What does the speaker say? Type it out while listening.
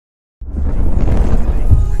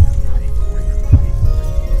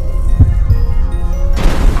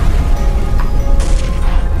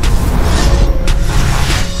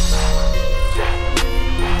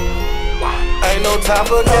time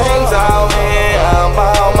for games out here, I'm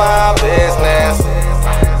about my business.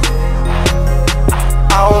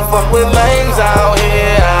 I don't fuck with lames out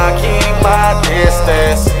here, I keep my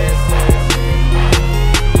distance.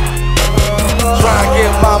 Try and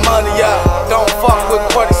get my money up, don't fuck with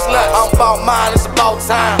quirky sluts. I'm about mine, it's about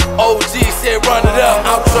time. OG said run it up,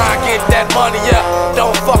 I'm trying to get that money up.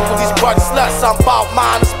 Don't fuck with these quirky sluts, I'm about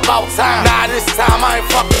mine, it's about time. Nah, this time I ain't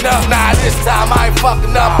fucking up, nah, this time I ain't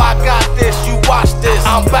fucking up. I got this, you watch this.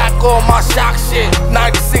 I'm back on my shock shit,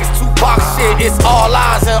 96 Tupac shit. It's all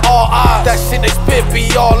eyes and all eyes, that shit they spit be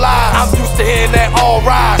all lies. I'm used to hearing that all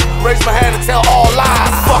rise, raise my hand and tell all lies.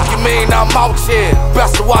 Fuck you mean, I'm out here,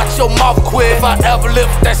 best to watch your mouth quit. If I ever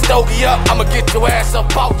lift that stogie up, I'ma get your ass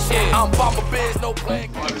up out here. I'm Bomber Biz, no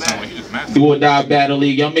playing. Do or die battle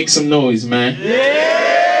league, y'all make some noise, man. Yeah!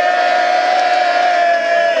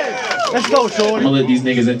 Let's go, Shorty. I'm gonna let these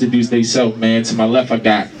niggas introduce themselves, man. To my left, I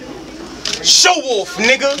got SHOWOFF,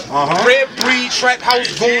 nigga. Red breed, trap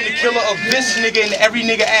house, goon, the killer of this nigga and every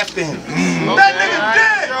nigga after him. That nigga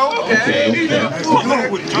dead! Okay.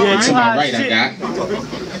 To my right, I got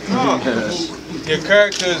your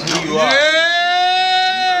character is who you are.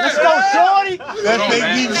 Let's go, Shorty. Let's make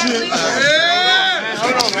me chill.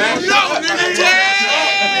 Hold on, man. No, nigga,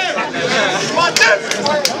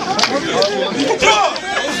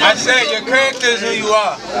 I said your character is who you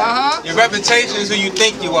are. Your reputation is who you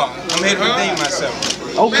think you are. I'm here to redeem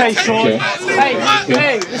myself. Okay, Shorty. Hey, let's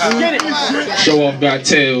get it. SHOWOFF got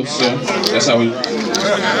tails, so that's how we.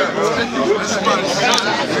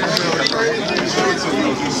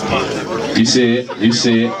 You see it.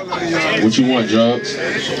 What you want, Drugz?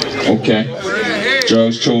 Okay.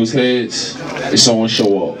 Drugz chose heads. It's on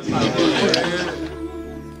SHOWOFF.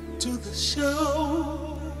 To the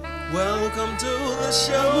show, welcome to the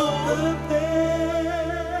show. The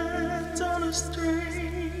beds on the street.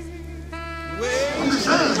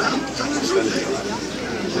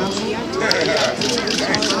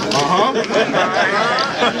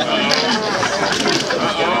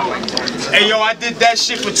 Hey yo, I did that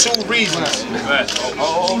shit for 2 reasons.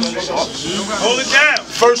 Hold it down.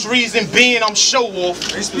 First reason being I'm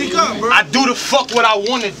SHOWOFF. Hey, speak up, bro. I do the fuck what I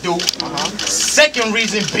want to do. Second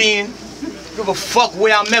reason being, give a fuck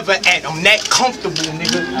where I'm ever at. I'm that comfortable,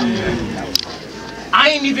 nigga. I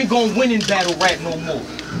ain't even gonna win in battle rap no more.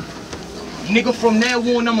 Nigga, from now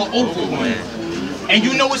on, I'm an over one. And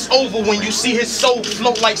you know it's over when you see his soul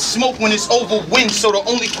float like smoke when it's over when. So the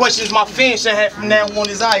only questions my fans should have from now on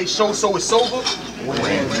is I show so it's over.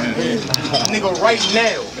 Nigga, right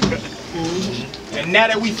now. And now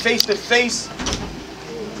that we face to face,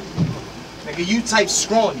 nigga, you type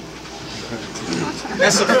scrawny.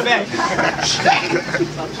 That's a fact.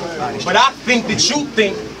 But I think that you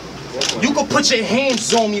think you can put your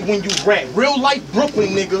hands on me when you rap. Real life Brooklyn,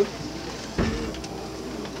 nigga.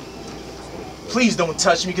 Please don't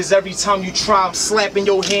touch me, cause every time you try, I'm slapping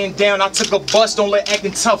your hand down. I took a bus, don't let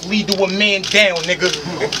acting tough lead to a man down, nigga.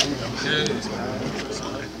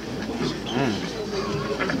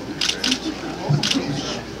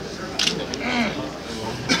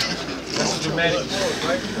 That's dramatic.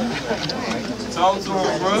 Talk to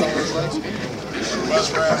him, bro.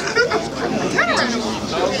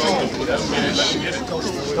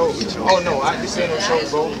 Oh no, this ain't no show,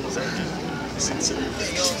 bro.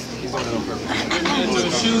 Get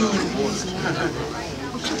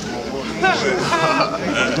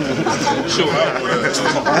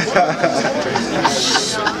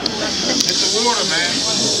the water, man.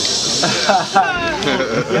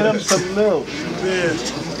 Get him some milk.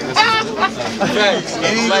 Thanks. He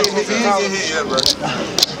ain't hit yet, bro.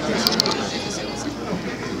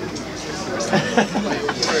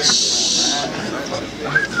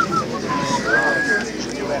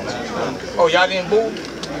 Oh, y'all didn't boo?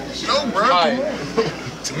 No, bro. Alright.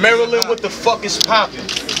 Maryland, what the fuck is poppin'?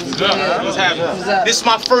 What's happening? This is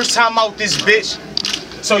my first time out this bitch.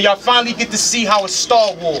 So y'all finally get to see how it's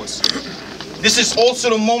Star Wars. This is also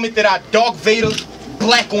the moment that I Darth Vader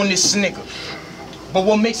black on this nigga. But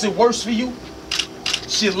what makes it worse for you?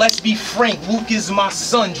 Shit, let's be frank. Luke is my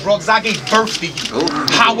son. Drugz, I gave birth to you.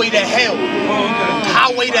 Highway to hell.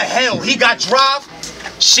 Highway to hell. He got drive.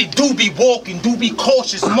 Shit, do be walking, do be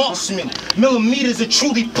cautious, marksman. Millimeters are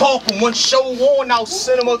truly parking. One show on, I'll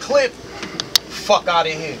send him a clip. Fuck out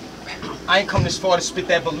of here. I ain't come this far to spit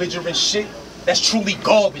that belligerent shit. That's truly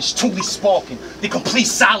garbage, truly sparking. The complete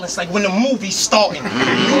silence like when the movie's starting. You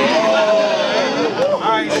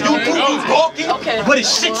do be barking, but his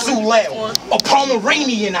shit too loud. A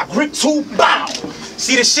Pomeranian, I grip too bow.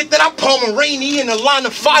 See the shit that I Pomeranian in the line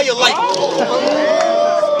of fire like.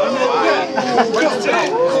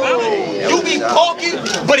 You be barking,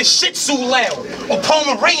 but his shit too loud. or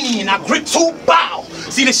Pomeranian. I grip 2 bow.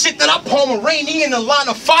 See the shit that I Pomeranian, a line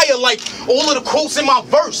of fire like all of the quotes in my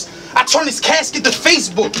verse. I turn his casket to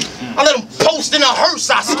Facebook. I let him post in a hearse.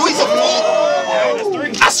 I squeeze a 4.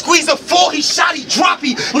 I squeeze a 4. He shot, he drop,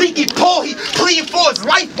 he leaky paw. He pleading for his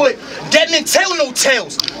life, but dead men tell no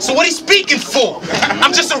tales. So what he speaking for?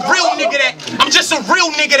 I'm just a real nigga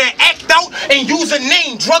that act out and use a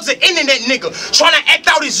name. Drugz an internet nigga trying to act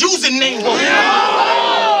out his username.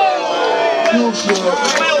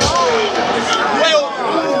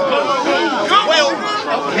 Well,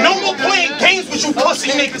 no more playing games with you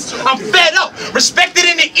pussy niggas. I'm fed up, respected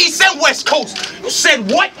in the East and West Coast. You said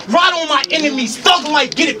what? Ride on my enemies, thug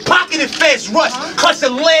life, get it pocketed fast rush. Clutch the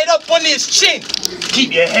lead up under his chin.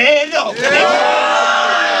 Keep your head up.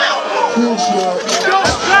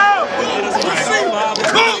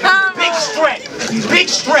 Big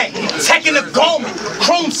strap, taking the garment,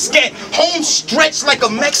 chrome scat, home stretch like a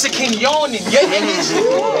Mexican yawning. Yeah,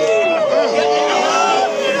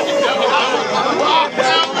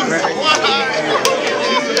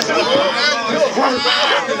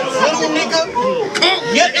 little nigga,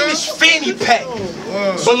 you're in this fanny pack,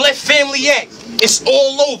 but let family act. It's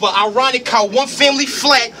all over. Ironic how one family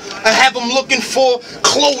flat, I have them looking for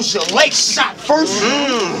closure. Leg shot first,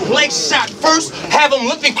 have him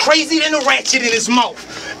looking crazy than a ratchet in his mouth.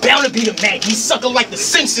 Bound to be the Mac, he sucker like the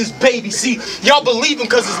Simpsons, baby. See, y'all believe him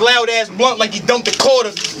cause his loud ass blunt like he dumped a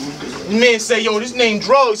quarter. Man say, yo, this name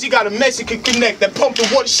Drugz, he got a Mexican connect that pump the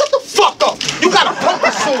water. Shut the fuck up. You got a pump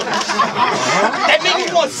disorder. That made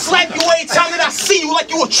me want to slap you every time that I see you like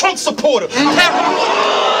you a Trump supporter.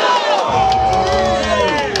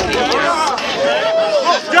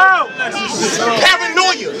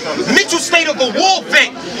 Paranoia, mental state of a war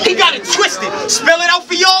vet. He got it twisted. Spell it out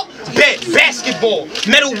for y'all. Bet, basketball,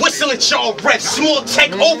 metal whistle at y'all reps. Small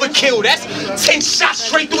tech overkill. That's 10 shots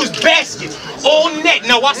straight through his basket. All net.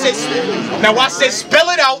 Now I said spell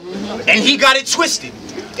it out, and he got it twisted.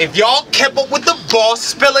 If y'all kept up with the boss,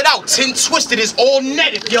 spell it out. 10 twisted is all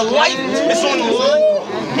net. If your life is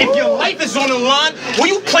on the line, when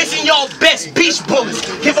you placing y'all best beach bullets,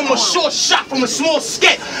 give them a short shot from a small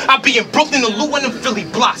sket. I be in Brooklyn, the Lou, and them Philly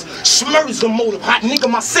blocks. Smurfs the motive, hot nigga,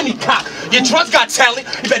 my semi-cock. Your Drugz got talent,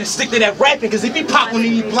 you better stick to that rapping, cause if he pop one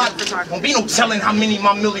in your block, won't be no telling how many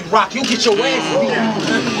my Millie rock. You'll get your ass beat.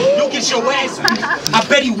 I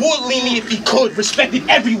bet he would lean me if he could, respected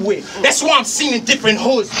everywhere. That's why I'm seen in different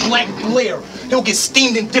hoods. Black Blair, he'll get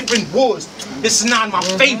steamed in different woods. This is not my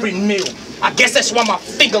favorite meal. I guess that's why my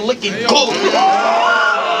finger licking good.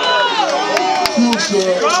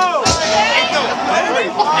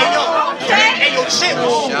 Hey yo, shit,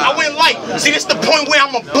 I went light. See, this the point where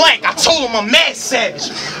I'm a black. I told him I'm mad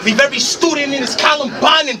savage. Leave every student in his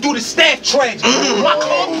Columbine and do the staff tragedy.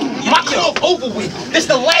 My cloth over with. This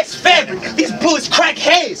the last fabric. These bullets crack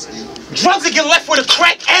heads. Drugz will get left with a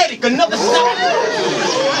crack addict. Another stop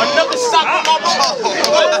on my road.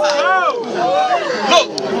 Look,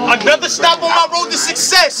 another stop on my road to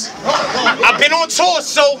success. I've been on tour,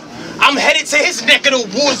 so I'm headed to his neck of the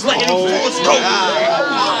woods, letting the force go.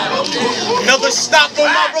 Another stop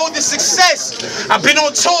on my road to success. I've been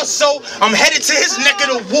on tour, so I'm headed to his neck of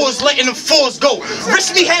the woods, letting the force go.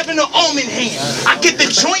 Risk me having an arm in hand. I get the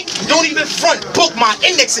joint, don't even front. Book my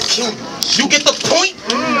index account. You get the point?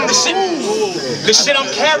 The shit I'm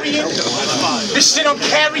carrying.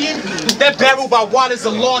 That barrel by water's a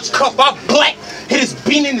large cup. I black. Hit his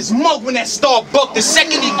bean in his mug when that star bucked. The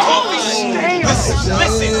second he coffee,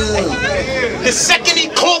 the second he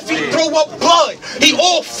coffee throw up blood. He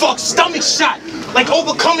all fucked, stomach shot, like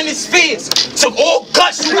overcoming his fears. Took all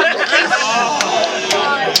guts. You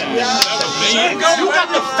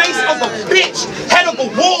got the face of a bitch, head of a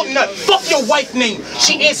walnut. Fuck your wife name.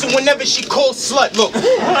 She answered whenever she calls slut. Look, I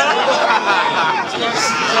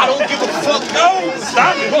don't give a fuck.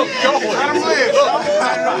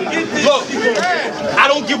 Look, I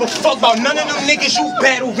don't give a fuck about none of them niggas you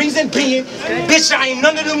battle. Reason being, bitch, I ain't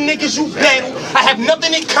none of them niggas you battle. I have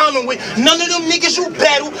nothing in common with none of them niggas you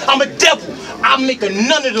battle. I'm a devil. I make a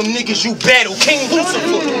none of them niggas you battle. King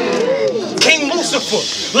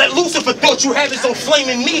Lucifer. Let Lucifer thought you had his own flame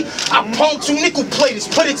in me. I palm 2 nickel platers,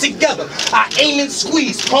 put it together. I aim and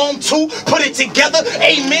squeeze. Palm 2, put it together.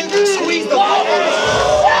 Amen. Squeeze the ball.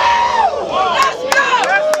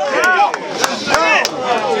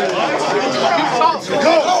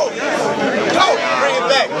 Bring it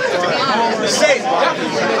back.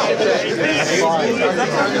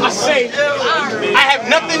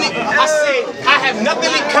 I have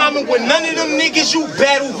nothing in common with none of them niggas you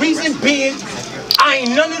battle. Reason being, I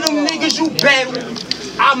ain't none of them niggas you battle.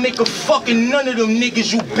 I'll make a fucking none of them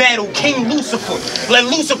niggas you battle. King Lucifer. Like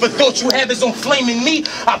Lucifer thought you have his own flame in me.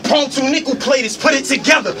 I palm 2 nickel platers, put it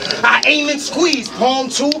together. I aim and squeeze, palm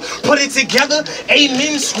 2, put it together. Aim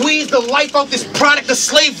and squeeze the life out this product of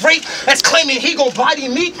slave rape that's claiming he gon' body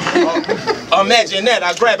me. Imagine that,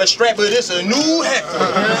 I grab a strap of this, a new hat.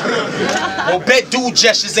 Well, bet dude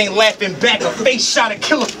gestures ain't laughing back. A face shot, a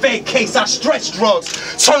killer fed case. I stretch drugs,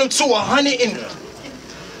 turn him to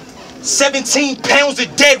 117 pounds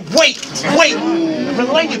of dead weight. Wait,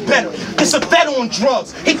 relay it better. It's a vet on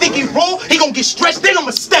drugs. He think he raw, he gon' get stretched, then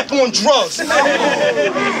I'ma step on drugs.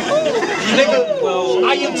 Nigga,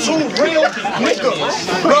 I am too real, nigga.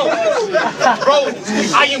 Bro,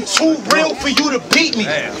 I am too real for you to beat me.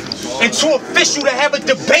 And too official to have a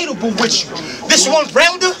debatable with you. This one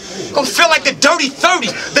rounder gon' feel like the dirty 30.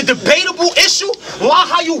 The debatable issue, lie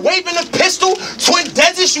how you waving a pistol. Twin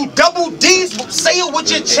deserts, you double D's. Say it with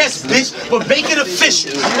your chest, bitch, but make it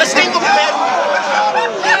official. Let's think of battle.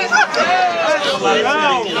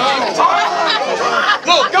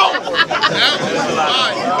 Look, go.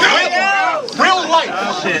 Real life.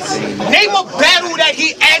 Name a battle that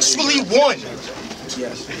he actually won.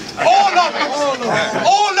 All of them.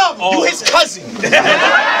 All of them. You his cousin.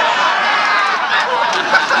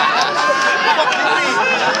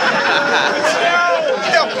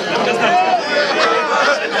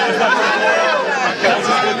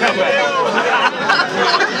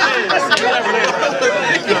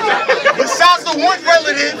 Besides the one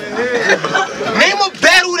relative, name a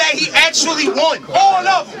battle that he actually won. All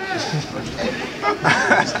of them.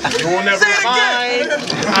 You will never find.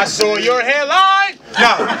 I saw your hairline.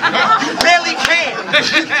 No, you barely can.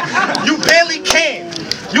 You barely can.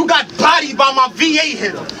 You got bodied by my VA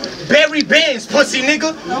hitter. Barry Bands, pussy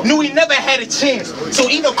nigga. Knew he never had a chance. So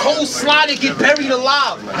either cold slide or get buried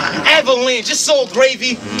alive. Avalanche, it's all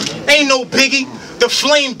gravy. Ain't no biggie. The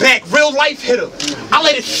flame back, real life hitter. I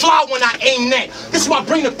let it fly when I aim that. This is why I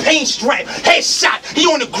bring the pain strap. Headshot, he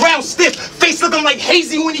on the ground stiff. Face looking like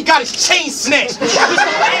Hazy when he got his chain snatched.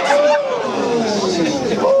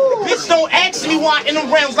 Bitch, don't ask me why in the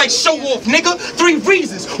rounds like show off, nigga. 3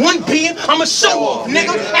 reasons. 1 being, I'm a show off,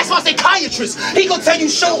 nigga. That's my psychiatrist. He gon' tell you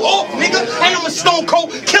show off, nigga. And I'm a stone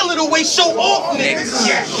cold killer the way show off, nigga.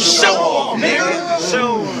 Show off, nigga.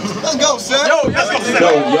 Show. Let's go, son. Yo, let's go, son.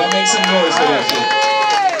 Yo, y'all make some noise for that shit.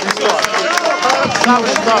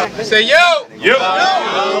 Say yo. Yo.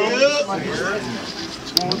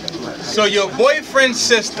 So your boyfriend's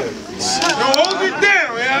sister, hold it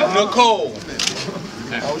down, man. Nicole,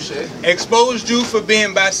 exposed you for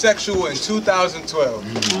being bisexual in 2012,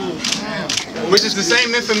 which is the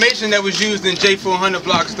same information that was used in J400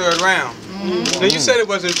 Block's 3rd round. Now you said it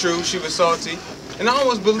wasn't true, she was salty, and I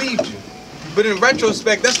almost believed you. But in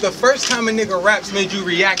retrospect, that's the first time a nigga raps made you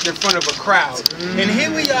react in front of a crowd. And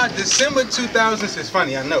here we are, December 2000, it's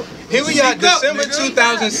funny, I know. Here we are, December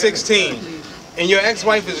 2016, and your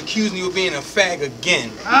ex-wife is accusing you of being a fag again.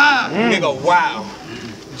 Nigga, wow.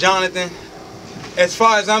 Jonathan, as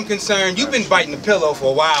far as I'm concerned, you've been biting the pillow for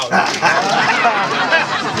a while.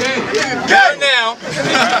 Right now.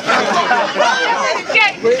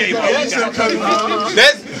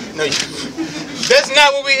 That's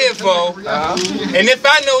not what we're here for. And if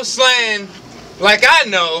I know slang like I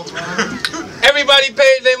know, everybody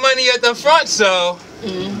paid their money at the front, so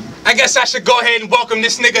I guess I should go ahead and welcome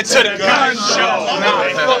this nigga to the gun show. Nah,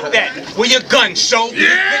 fuck that. Where your gun show? Yeah.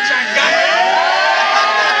 Bitch, I got it.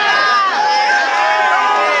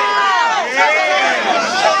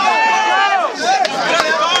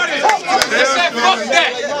 Fuck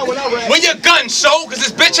that. When your gun show, cause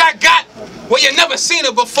this bitch I got, well, you never seen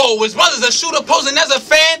her before. His mother's a shooter posing as a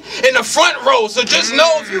fan in the front row. So just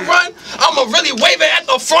know if you run, I'ma really wave it at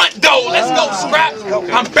the front door. Let's go, Scrap.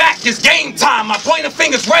 I'm back. It's game time. My pointer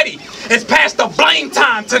finger's ready. It's past the blame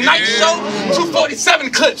time. Tonight's show,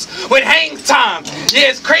 247 clips with hang time. Yeah,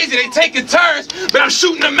 it's crazy. They taking turns, but I'm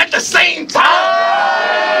shooting them at the same time.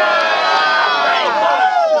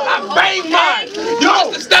 I bang mine.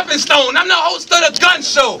 You missed the stepping stone. I'm the host of the gun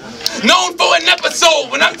show. Known for an episode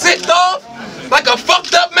when I'm ticked off like a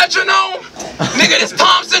fucked up metronome. Nigga, this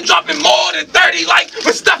Thompson dropping more than 30 like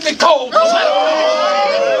with stuffing cold. Let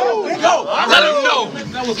him know.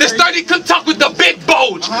 This 30 could talk with the big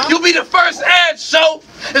bulge. You'll be the first ad show.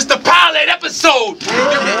 It's the pilot episode.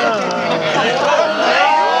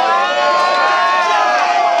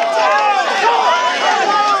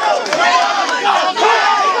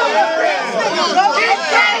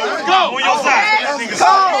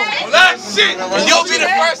 Shit. You'll be the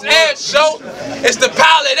first ad show. It's the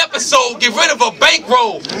pilot episode. Get rid of a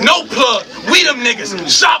bankroll. No plug. We them niggas.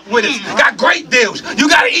 Shop with us. Got great deals. You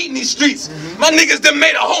gotta eat in these streets. My niggas done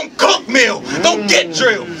made a home cooked meal. Don't get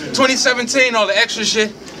drilled. 2017, all the extra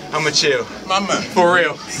shit, I'ma chill. My man. For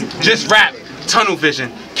real. Just rap. Tunnel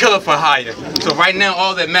vision. Killer for hire. So right now,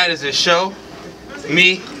 all that matters is show,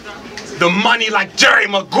 me, the money like Jerry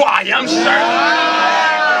Maguire. I'm sure.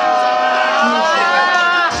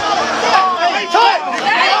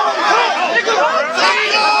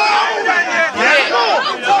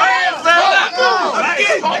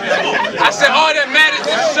 I said all that matters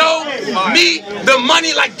is show, me, the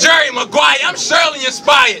money like Jerry Maguire. I'm surely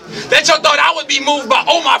inspired. That y'all thought I would be moved by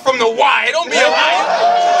Omar from The Wire. Don't be a liar.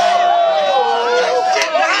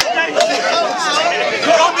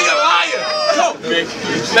 Don't be a liar.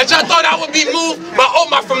 That y'all thought I would be moved by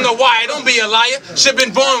Omar from The Wire. Don't be a liar. Shit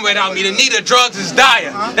been born without me. The need of drugs is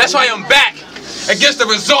dire. That's why I'm back. Against the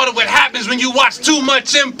result of what happens when you watch too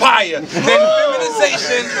much Empire. The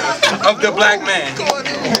feminization of the black man. Go!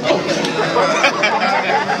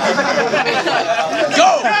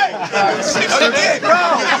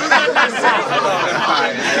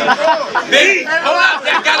 Hold up,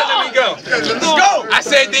 y'all gotta let me go. Let's go! I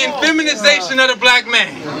said the infeminization of the black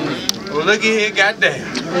man. Well, looky here, goddamn.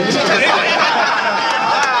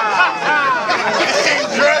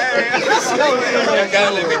 Y'all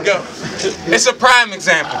gotta let me go. It's a prime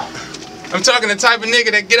example. I'm talking the type of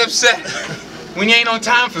nigga that get upset when you ain't on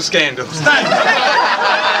time for scandals. The type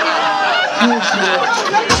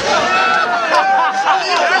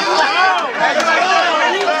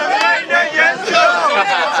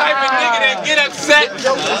of nigga that get upset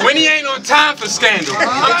when he ain't on time for scandal.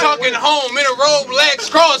 I'm talking home in a robe,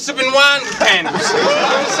 legs crossed, sipping wine with candles.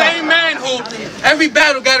 I'm the same man who every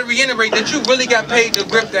battle got to reiterate that you really got paid to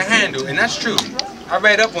grip the handle, and that's true. I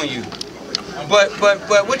read up on you. But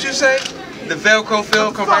what you say? The Velcro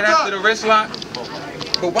feel come right after the wrist lock?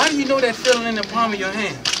 But why do you know that feeling in the palm of your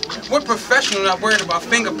hand? We're professional, not worried about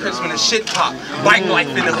fingerprints when the shit pop. Bike life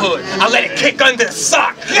in the hood. I let it kick under the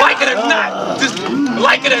sock. Like it or not. Just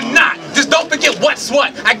like it or not. Just don't forget what's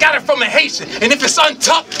what. I got it from a Haitian. And if it's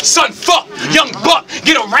untucked, son, fuck. Young buck,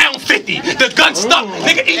 get around 50. The gun stuck.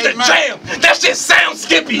 Nigga, eat the jam. That shit sounds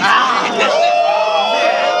skippy.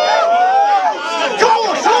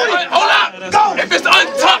 Hold up! If it's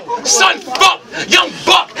untucked, son, fuck! Young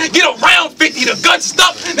buck, get around 50, the gun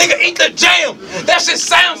stuck, nigga, eat the jam! That shit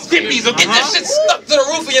sounds skippy, so get that shit stuck to the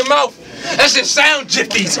roof of your mouth. That shit sound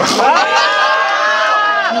jiffies.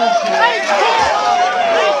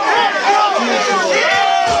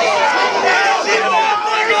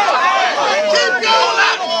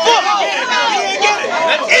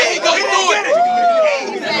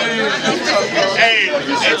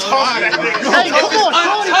 It's hard.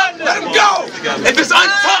 Let him go. If it's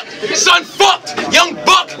untucked, son, fucked. Young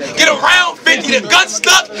buck, get around 50. The gun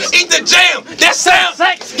stuck, eat the jam. That sound,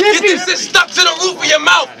 get this shit stuck to the roof of your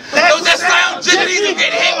mouth. Don't that sound jitteries? You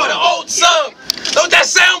get hit with an old sub. Don't that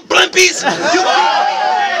sound blimpies? You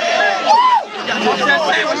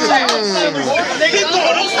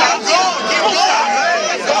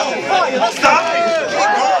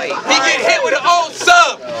He get hit with an old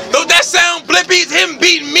sub. Don't that sound blimpies? Him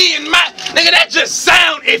beating me and my nigga, that just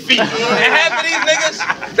sound iffy. And half of these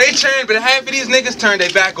niggas, they churned, but half of these niggas turned their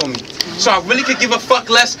back on me. So I really could give a fuck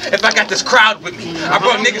less if I got this crowd with me. I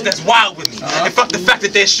brought niggas that's wild with me. And fuck the fact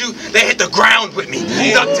that they shoot, they hit the ground with me.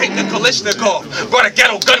 Duct tape the Kalishnikov. Brought a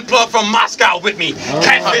ghetto gun plug from Moscow with me.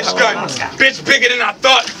 Catfish gun, bitch bigger than I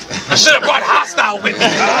thought. I should have brought hostile with me.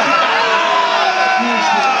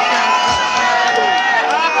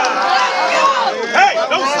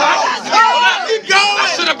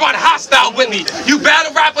 Brought hostile with me. You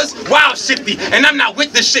battle rappers, wild shifty, and I'm not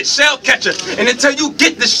with this shit, shell catcher. And until you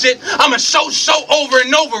get this shit, I'ma show over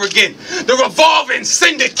and over again. The revolving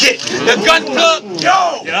syndicate, the gun plug,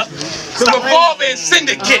 yo. The revolving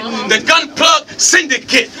syndicate, the gun plug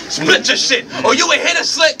syndicate. Split your shit, or you a hitter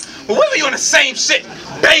slick. But we be on the same shit,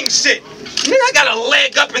 bang shit. Nigga, I got a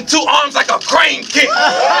leg up and two arms like a crane kick.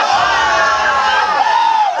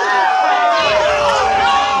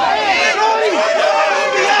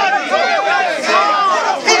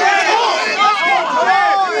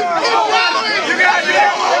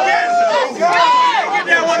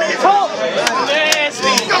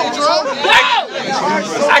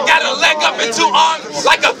 I got a leg up and two arms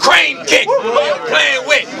like a crane kick. Who you playing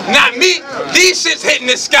with? Not me. These shits hitting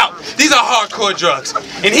his scalp. These are hardcore drugs.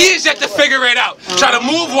 And he is yet to figure it out. Try to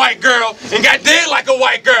move white girl and got dead like a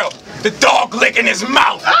white girl. The dog licking his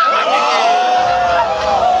mouth.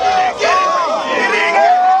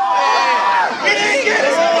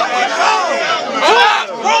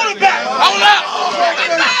 Hold up.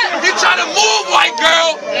 Try to move, white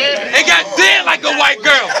girl, and got dead like a white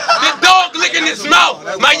girl. This dog licking his mouth.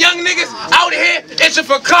 My young niggas out here itching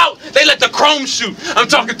for clout. They let the chrome shoot. I'm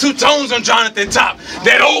talking 2 tones on Jonathan Top.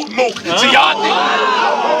 That old mook. So y'all think...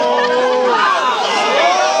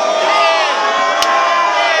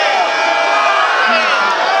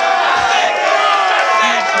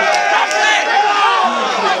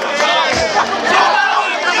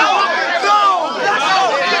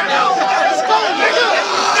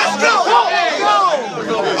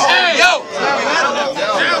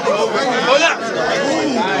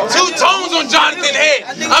 Jonathan head.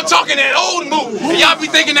 I'm talking that old move. Y'all be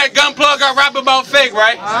thinking that gun plug I rap about fake,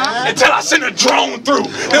 right? Until I send a drone through.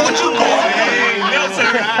 Then what you going to do?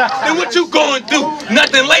 Then what you going to do?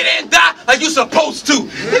 Nothing. Lay there and die like you supposed to.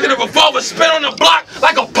 Nigga, the revolver spin on the block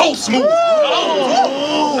like a post move.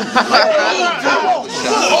 Old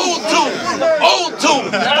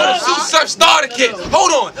tune. For the Sue Surf starter kit.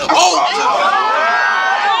 Hold on. Old tune.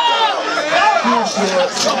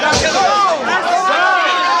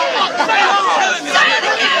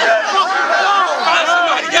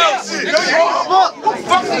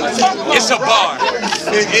 It's a bar.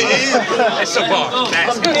 It's a bar.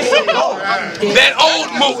 That old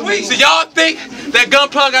movie. So y'all think that gun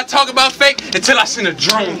plug I talk about fake until I send a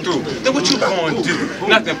drone through. Then what you gonna do?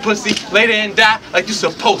 Nothing, pussy. Lay there and die like you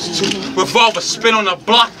supposed to. Revolver spin on the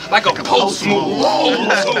block like a post move.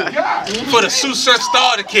 For the Sue Surf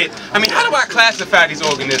starter kit. I mean, how do I classify these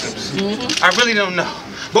organisms? I really don't know.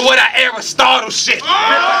 But what I Aristotle shit.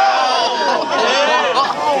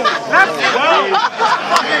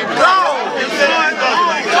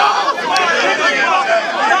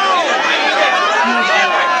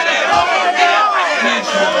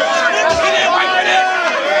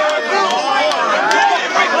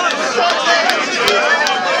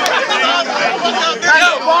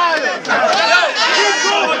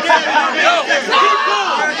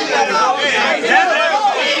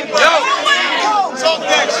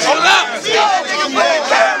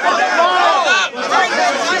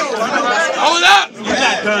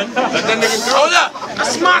 Hold up!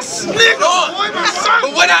 That's my nigga!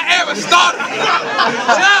 But what I Aristotle?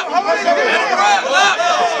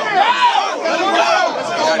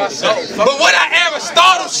 But what I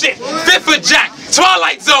Aristotle shit? Fifth of Jack,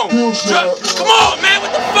 Twilight Zone. Come on, man!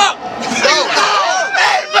 What the fuck?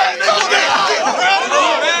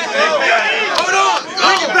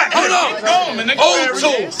 Hold on! Old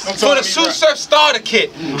tools for the Sue Surf starter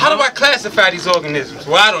kit. How do I classify these organisms?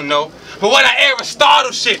 Well, I don't know. But what I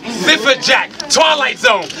Aristotle shit, Fifth of Jack, Twilight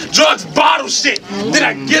Zone, Drugz bottle shit. Then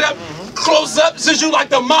I get up, close up, since you like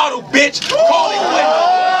the model, bitch. Call it quits.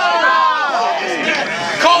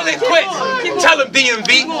 Call it quits. Tell him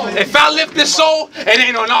DMV, if I lift this soul, it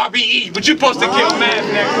ain't on RBE, but you supposed to kill Math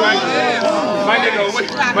next, right?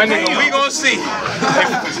 My nigga, we gonna see.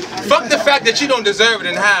 Fuck the fact that you don't deserve it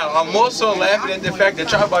and how. I'm more so laughing at the fact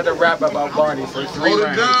that y'all about to rap about Barney for 3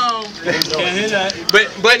 rounds.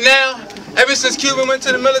 But now, ever since Cuban went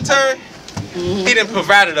to the military, he done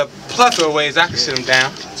provided a plethora of ways I can sit him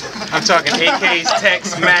down. I'm talking AKs,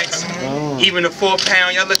 Tex, Max, even the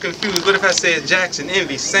 4-pound. Y'all look confused. What if I said Jackson,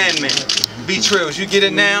 Envy, Sandman, B-Trills? You get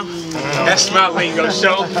it now? That's my lingo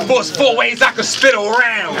show. 4 ways I can spit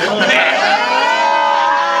around.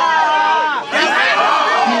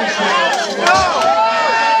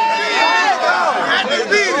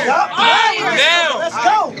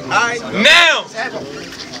 Now,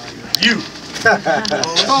 you.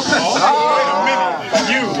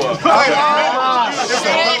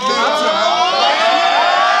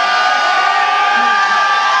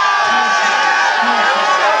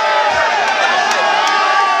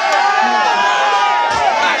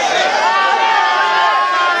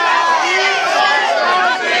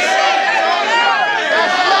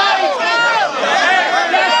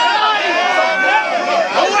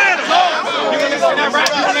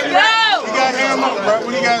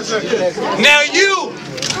 Now you,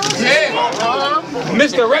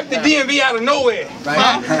 Mr. Rep the DMV out of nowhere.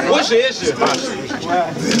 What's your issue?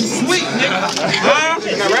 Sweet nigga.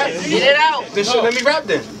 Get it out. Let me rap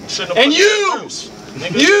then. And you,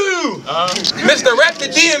 Mr. Rep the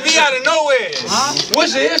DMV out of nowhere.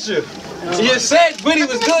 What's your issue? You said Goody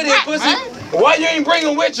was good here, pussy. Why you ain't bring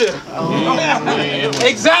him with you?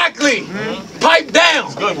 Exactly. Pipe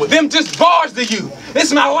down. Them just bars to you.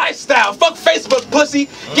 It's my lifestyle. Fuck Facebook, pussy.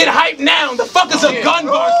 Get hyped now. The fuck is a gun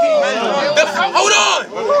bar king? Hold on.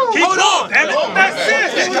 Hold on. That's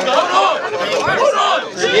it. Hold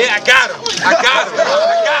on. Yeah, I got him.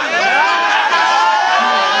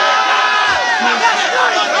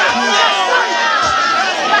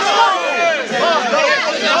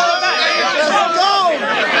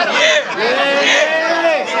 Yeah.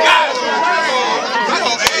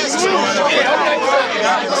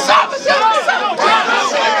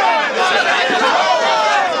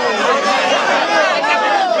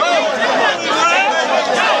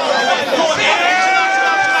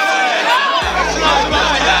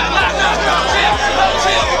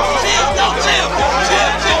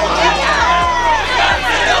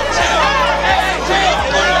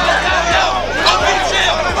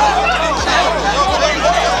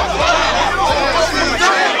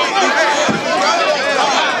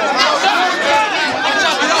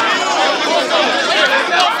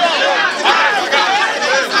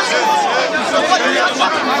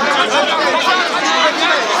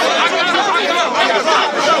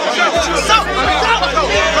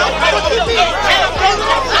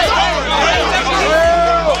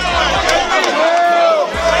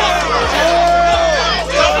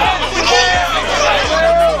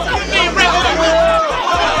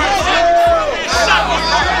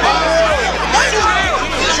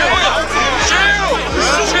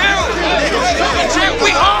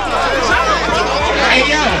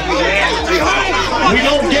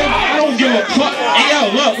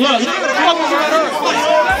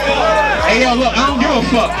 Hey yo, look, I don't give a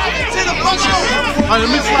fuck. Point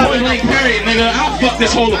blank period, nigga. I'll fuck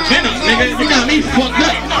this whole event up, nigga. You got me fucked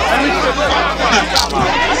up.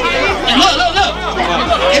 Look.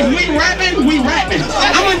 If we rapping, we rapping.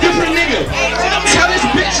 I'm a different nigga. Tell this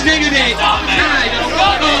bitch nigga that,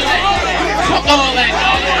 fuck all that.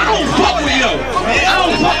 I don't fuck with yo.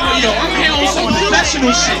 I'm here on some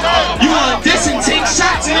professional shit. You wanna diss and take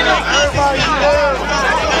shots, nigga?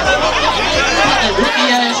 Fucking rookie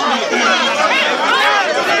ass nigga.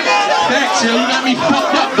 Facts, yo. You got me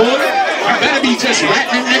fucked up, boy. You better be just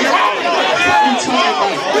rapping, nigga. What you talking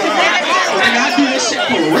about? Nigga, I do this shit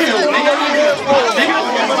for real, nigga.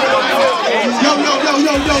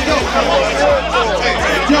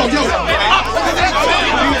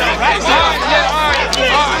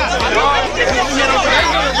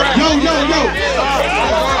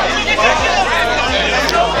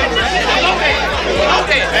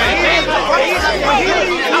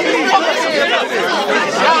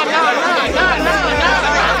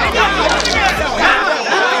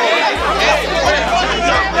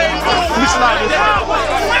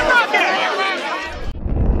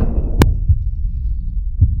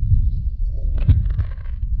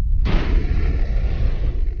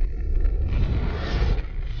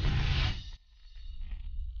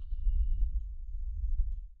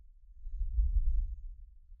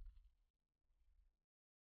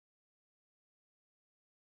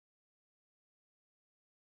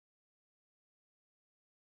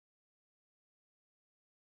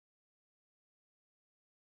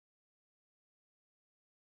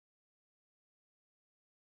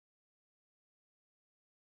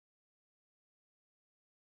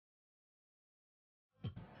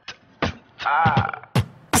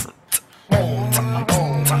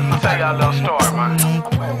 Tell y'all a little story, man.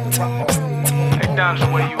 Take down to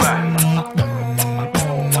where you at. Let's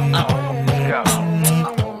go.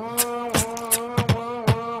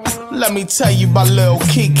 Let me tell you about Lil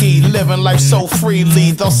Kiki, living life so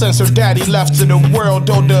freely. Though since her daddy left to the world,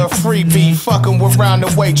 owed her a freebie. Fucking with round the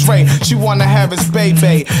way Dre, she wanna have his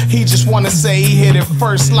baby. He just wanna say he hit it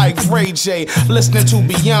first like Ray J. Listening to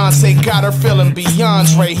Beyonce, got her feeling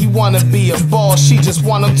Beyonce. He wanna be a boss, she just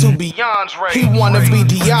want him to be Andre. He wanna be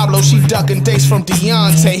Diablo, she ducking dates from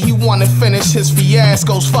Deontay. He wanna finish his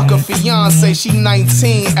fiascos, fuck a fiance. She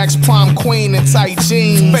 19, ex-prom queen in tight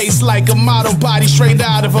jeans. Face like a model, body straight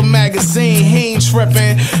out of a magazine. He ain't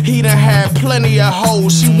trippin', he done had plenty of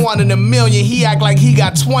hoes. She wanted $1 million, he act like he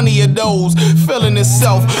got 20 of those. Feeling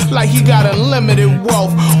himself like he got unlimited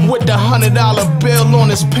wealth. With the $100 bill on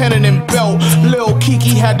his pennant and belt. Lil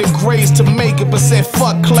Kiki had the grades to make it, but said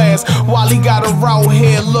fuck class. While he got her out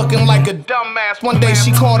here looking like a dumbass. One day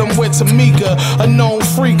she caught him with Tamika, a known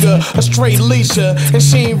freaker, a straight leasher. And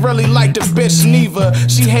she ain't really like the bitch neither.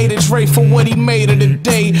 She hated Dre for what he made her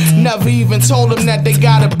today. Never even told him that they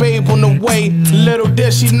got a babe on the way. Little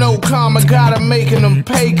did she know karma got her making them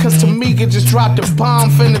pay. Cause Tamika just dropped a bomb,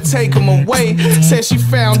 finna take him away. Said she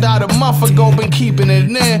found out a month ago, been keeping it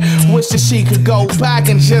in. Wish that she could go back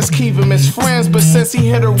and just keep him as friends. But since he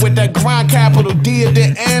hit her with that grind, capital D at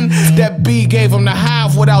the end, that B gave him the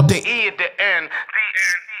half without the E at the end.